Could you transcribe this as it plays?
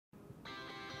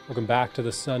Welcome back to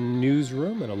the Sun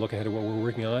Newsroom and a look ahead at what we're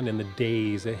working on in the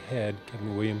days ahead.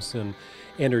 Kevin Williamson,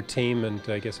 entertainment,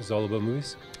 I guess it's all about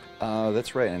movies?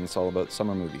 That's right, and it's all about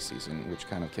summer movie season, which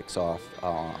kind of kicks off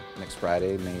next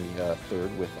Friday, May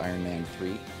 3rd, with Iron Man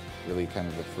 3. Really kind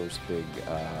of the first big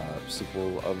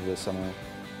sequel of the summer.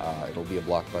 It'll be a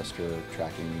blockbuster,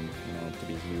 tracking to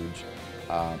be huge,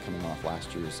 coming off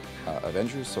last year's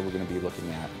Avengers. So we're going to be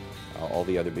looking at all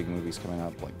the other big movies coming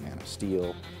up, like Man of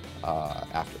Steel,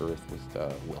 After Earth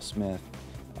with Will Smith,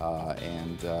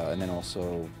 and then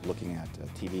also looking at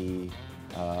TV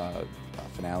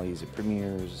finales and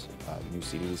premieres, new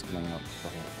CDs coming out,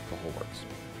 the whole works.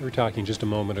 We were talking just a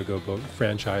moment ago about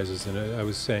franchises, and I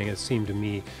was saying it seemed to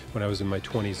me when I was in my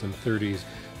 20s and 30s,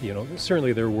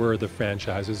 certainly there were the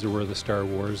franchises, there were the Star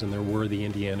Wars, and there were the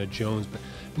Indiana Jones, but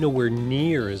nowhere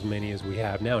near as many as we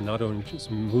have now. Not only just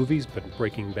movies, but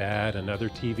Breaking Bad and other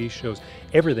TV shows.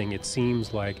 Everything, it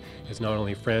seems like, is not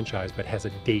only a franchise, but has a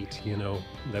date,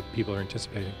 that people are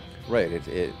anticipating. Right.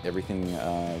 Everything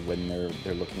when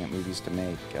they're looking at movies to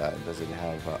make. Does it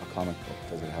have a comic book?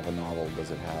 Does it have a novel?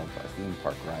 Does it have a theme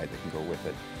park ride that can go with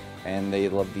it? And they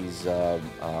love these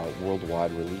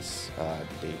worldwide release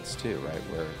dates too, right?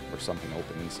 Where something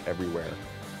opens everywhere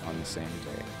on the same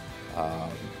day.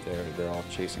 They're all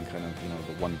chasing kind of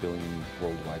the 1 billion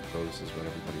worldwide gross is what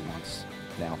everybody wants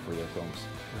now for their films.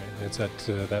 Right. It's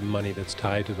that money that's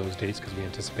tied to those dates because we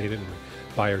anticipate it and we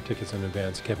buy our tickets in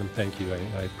advance. Kevin, thank you.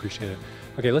 I appreciate it.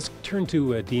 Okay, let's turn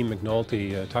to Dean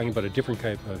McNulty, talking about a different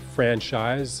type of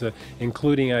franchise,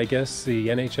 including, I guess, the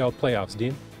NHL playoffs.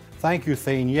 Dean? Thank you,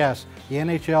 Thane. Yes, the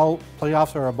NHL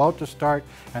playoffs are about to start,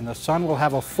 and the Sun will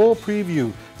have a full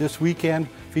preview this weekend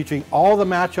featuring all the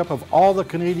matchup of all the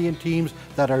Canadian teams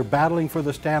that are battling for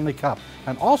the Stanley Cup.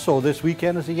 And also this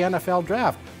weekend is the NFL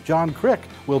Draft. John Crick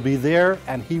will be there,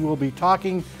 and he will be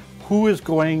talking who is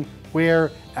going where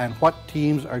and what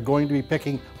teams are going to be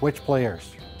picking which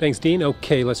players. Thanks, Dean.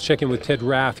 Okay, let's check in with Ted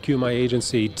Rath, QMI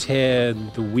Agency.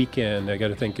 Ted, the weekend, I got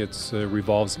to think it's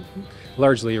revolves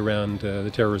largely around the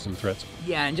terrorism threats.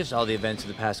 Yeah, and just all the events of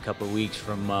the past couple of weeks,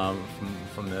 from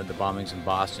the bombings in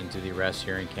Boston to the arrests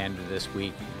here in Canada this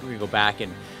week. We're going to go back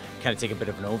and kind of take a bit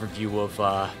of an overview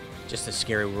of just the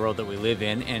scary world that we live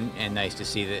in, and nice to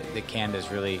see that Canada is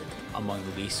really among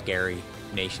the least scary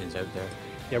nations out there.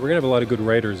 Yeah, we're going to have a lot of good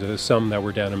writers, some that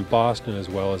were down in Boston, as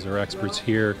well as our experts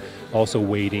here, also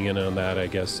wading in on that, I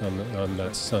guess, on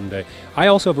that Sunday. I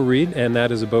also have a read, and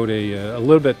that is about a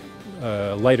little bit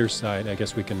lighter side, I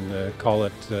guess we can call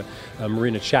it.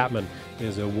 Marina Chapman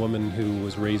is a woman who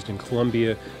was raised in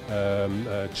Colombia.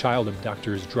 Child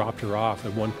abductors dropped her off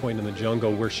at one point in the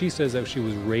jungle, where she says that she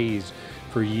was raised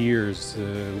for years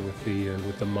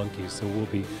with the monkeys. So we'll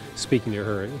be speaking to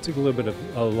her. It's a little bit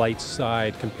of a light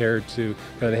side compared to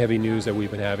kind of the heavy news that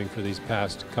we've been having for these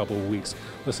past couple of weeks.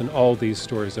 Listen, all these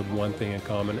stories have one thing in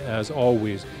common. As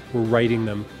always, we're writing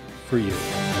them for you.